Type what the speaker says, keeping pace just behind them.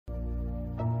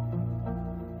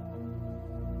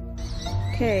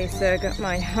Okay, so I got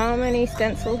my Harmony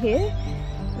stencil here.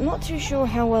 I'm not too sure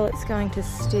how well it's going to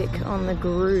stick on the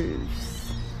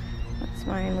grooves. That's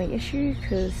my only issue,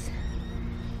 because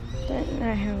I don't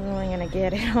know how well I'm going to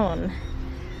get it on.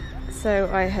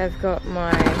 So I have got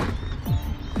my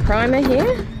primer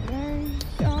here,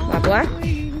 my black,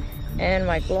 and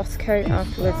my gloss coat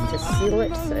afterwards to seal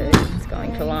it so it's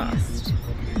going to last.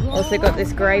 Also got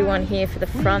this grey one here for the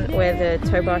front where the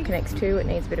tow bar connects to. It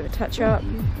needs a bit of a touch up.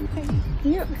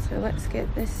 Yep, so let's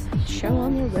get this show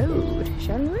on the road,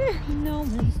 shall we? No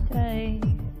mistake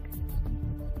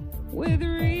with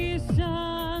reasons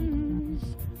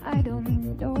I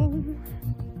don't know.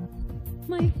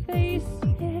 My face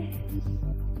is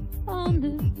on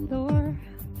the door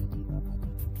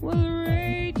while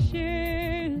rage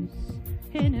is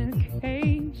in a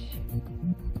cage.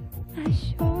 A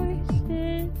choice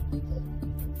is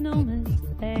no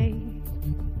mistake.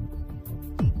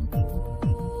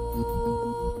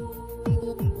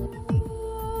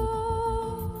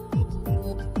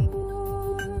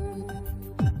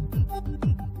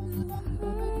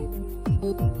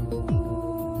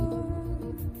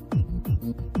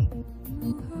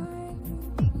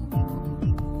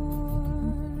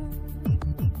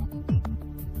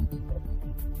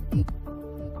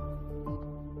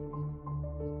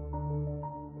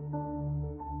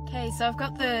 Okay, so I've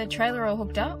got the trailer all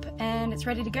hooked up and it's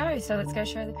ready to go, so let's go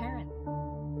show the parent.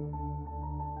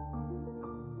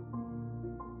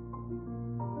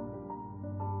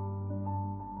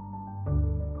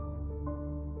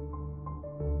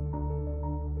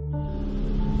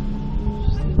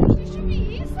 She should be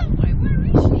here somewhere. Where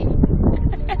is she?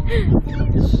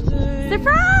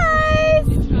 Surprise!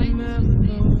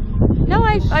 No,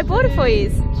 I bought it for you.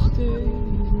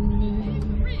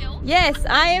 Real? Yes,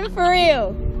 I am for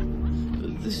real.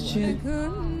 This chick.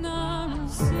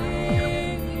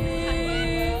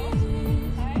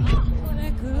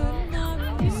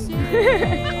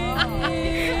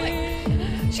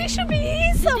 She should be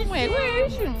here somewhere. Where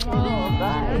is she? Oh,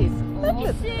 guys. Look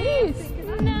at this.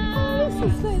 This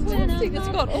is fantastic. It's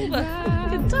got all the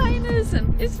containers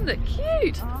and isn't it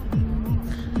cute? Oh,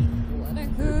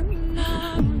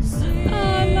 I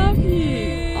love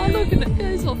you. Oh, look, and it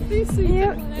goes off this.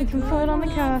 Yep, you can put it on the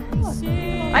car.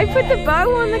 I put the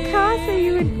bow on the car so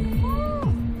you would...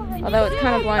 Although it's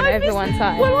kind of blown over to one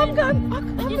side. Well,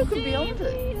 I'm looking beyond it.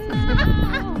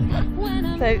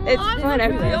 So it's blown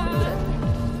over there.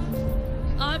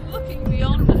 I'm looking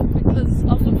beyond it because I'm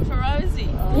looking for Rosie.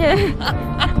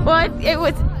 Yeah. Well, it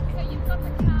was... You've got the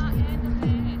car and the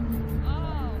van. Oh,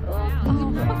 wow.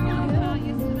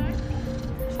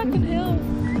 Fucking hell.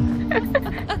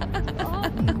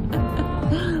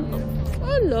 I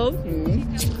love you.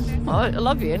 I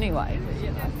love you anyway. But,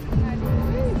 you know.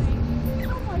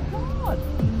 Oh my God.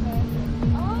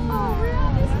 Oh,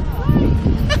 really?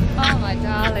 Oh my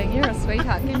darling, you're a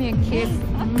sweetheart. Give me a kiss.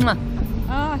 Mwah.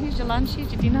 Oh, here's your lunch,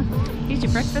 here's your dinner, here's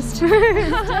your breakfast.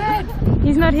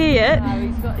 He's not here yet. No,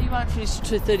 he won't finish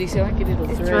 2:30, so I won't get it till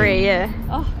 3. 3, yeah.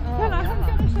 Oh, can I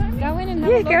Go in and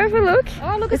have Yeah, a look. go have a look.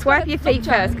 Oh, look, Just wipe your feet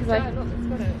first, because I... Look, it's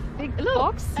got a Big look,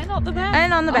 box. and on the back.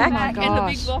 And on the back. my And the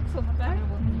big gosh. box on the back.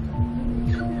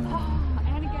 Oh,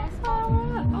 and a gas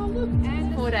mask. Oh, look.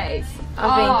 And 4 days.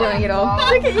 I've been doing it all.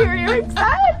 Look at you, are you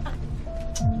excited?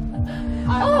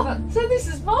 oh, so this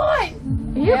is mine.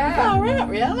 Yeah. Far out,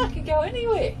 Rihanna. I can go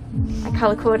anywhere. I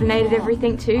colour coordinated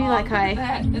everything too, like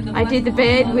I did the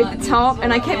bed with the top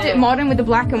and I kept it modern with the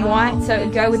black and white so it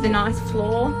would go with the nice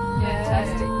floor.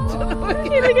 Fantastic.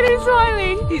 Look at him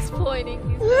smiling. He's pointing.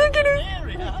 Look at him.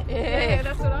 Yeah,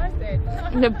 that's what I said.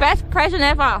 The best present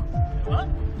ever. What?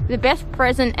 The best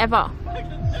present ever. What is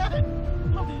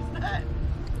that?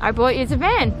 I bought you a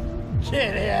van.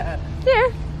 Get out.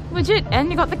 Yeah, legit. And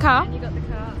you got the car. You got the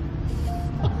car.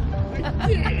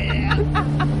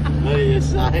 What are you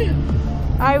saying?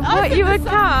 I bought you a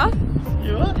car.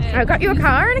 You what? I got you a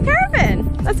car and a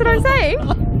caravan. That's what I'm saying.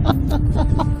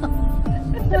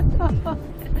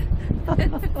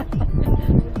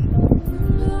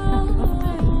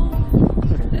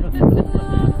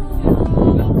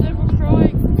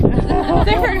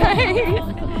 They're right.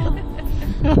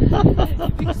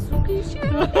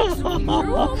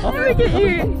 Look at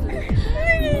you.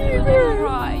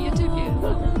 Right, you're too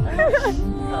beautiful.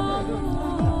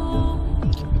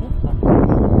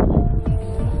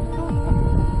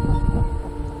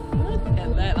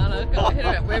 And that, I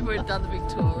know, when we've done the big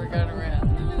tour, we're going around.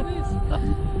 Look at this.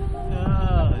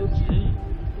 Oh, gee.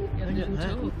 Get a Look at good that.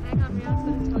 tour. Hang on, Rihanna's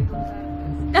going to tell you all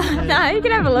about it. No, you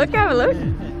can have a look, have a look.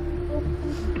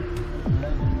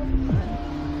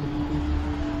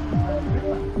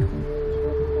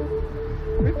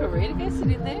 Ripper, ready to go sit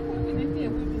in there? We've been in here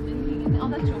oh,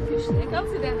 that's your fish there. Go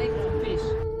sit down and eat some fish.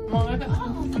 Well, I go,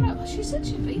 oh, I don't know. She said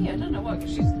she'd be here. I don't know why,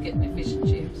 because she's getting her fish and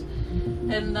chips.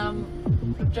 And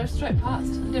drove straight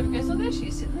past. And Deborah goes, oh, there she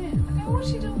is sitting there. I go, what's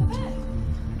she doing with that?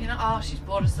 You know, oh, she's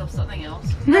bought herself something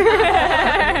else. You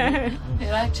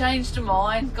know, changed her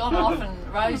mind, gone off,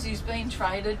 and Rosie's been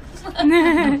traded.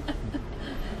 No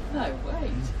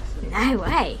way. No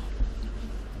way.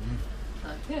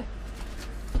 Yeah.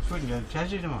 We can go to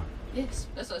Tassie tomorrow. Yes,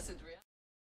 that's what I said to her.